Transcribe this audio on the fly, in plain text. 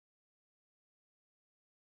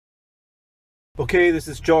Okay, this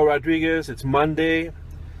is Joe Rodriguez. It's Monday,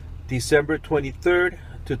 December 23rd,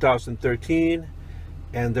 2013,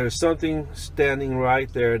 and there's something standing right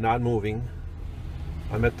there, not moving.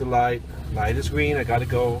 I'm at the light. Light is green. I gotta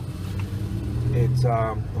go. It's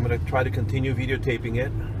I'm gonna try to continue videotaping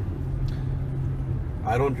it.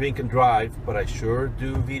 I don't drink and drive, but I sure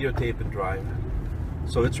do videotape and drive.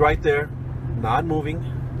 So it's right there, not moving,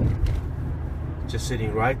 just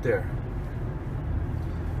sitting right there.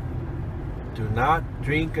 Do not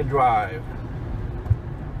drink and drive,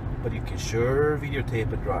 but you can sure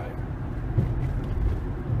videotape and drive.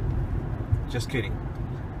 Just kidding.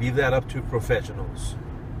 Leave that up to professionals.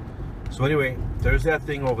 So anyway, there's that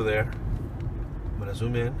thing over there. I'm gonna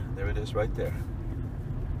zoom in. There it is right there.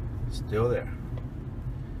 Still there.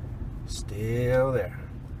 Still there.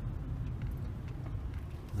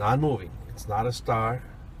 Not moving. It's not a star.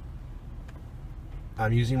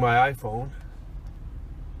 I'm using my iPhone,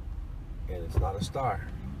 and it's not a star.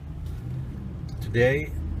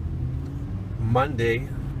 Today, Monday,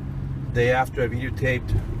 day after I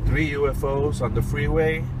videotaped 3 UFOs on the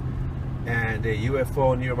freeway and a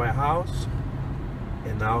UFO near my house,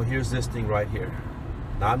 and now here's this thing right here,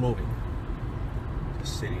 not moving,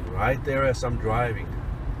 just sitting right there as I'm driving,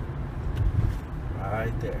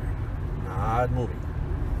 right there, not moving.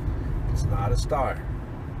 It's not a star.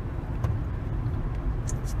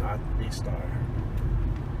 It's not a star.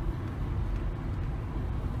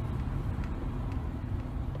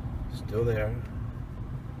 Still there.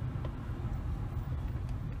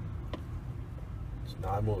 It's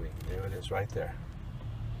not moving. There it is right there.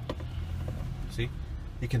 See?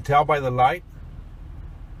 You can tell by the light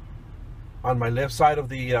on my left side of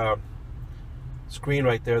the screen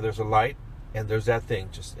right there. There's a light, and there's that thing.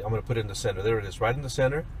 Just I'm going to put it in the center. There it is, right in the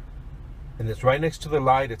center. And it's right next to the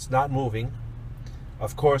light. It's not moving.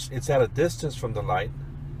 Of course, it's at a distance from the light,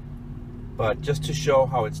 but just to show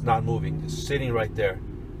how it's not moving, it's sitting right there.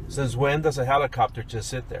 Since when does a helicopter just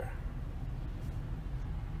sit there?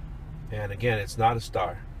 And again, it's not a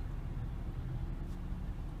star.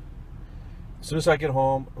 As soon as I get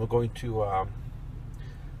home, I'm going to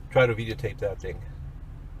try to videotape that thing.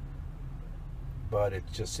 But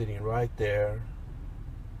it's just sitting right there,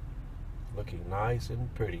 looking nice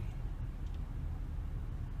and pretty.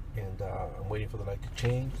 And I'm waiting for the light to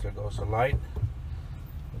change. There goes the light.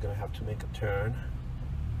 I'm going to have to make a turn.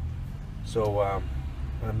 So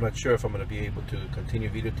I'm not sure if I'm going to be able to continue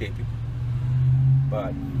videotaping,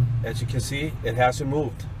 but as you can see, it hasn't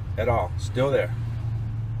moved at all. Still there.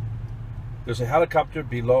 There's a helicopter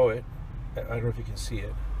below it. I don't know if you can see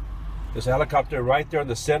it. There's a helicopter right there in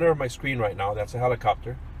the center of my screen right now. That's a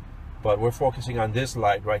helicopter, but we're focusing on this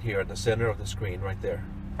light right here in the center of the screen right there.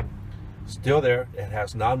 Still there. It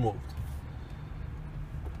has not moved.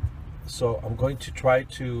 So I'm going to try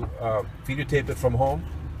to videotape it from home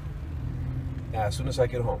as soon as I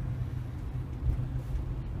get home.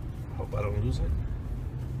 I hope I don't lose it.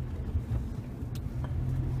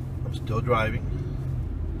 I'm still driving.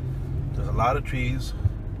 There's a lot of trees.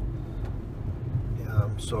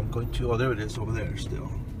 So I'm going to, oh, there it is over there still.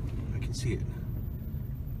 I can see it.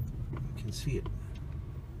 I can see it.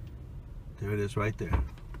 There it is right there.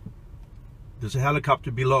 There's a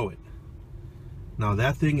helicopter below it. Now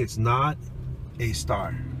that thing is not a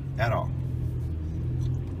star at all.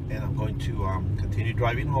 And I'm going to continue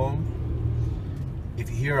driving home.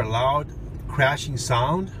 If you hear a loud crashing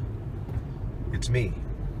sound, it's me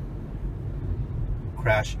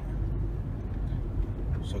crashing.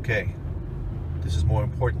 It's okay. This is more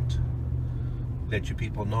important. Let you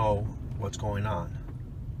people know what's going on,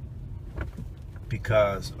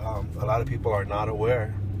 because a lot of people are not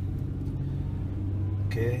aware.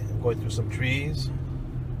 Okay, I'm going through some trees.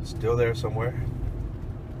 Still there somewhere.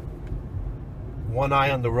 One eye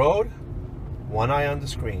on the road, one eye on the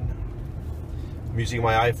screen. I'm using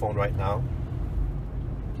my iPhone right now.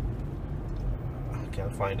 I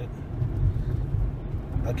can't find it.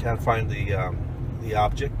 I can't find the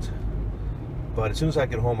object, but as soon as I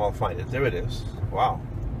get home, I'll find it. There it is. Wow,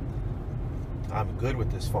 I'm good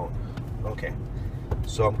with this phone. Okay,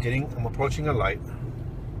 so I'm approaching a light,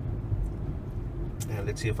 and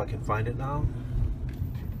let's see if I can find it now.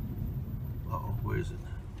 Uh-oh, where is it?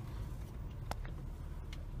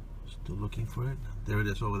 Still looking for it. There it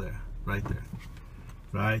is over there. Right there.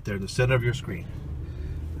 Right there in the center of your screen.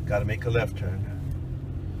 Got to make a left turn.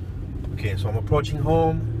 Okay, so I'm approaching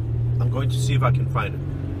home. I'm going to see if I can find it.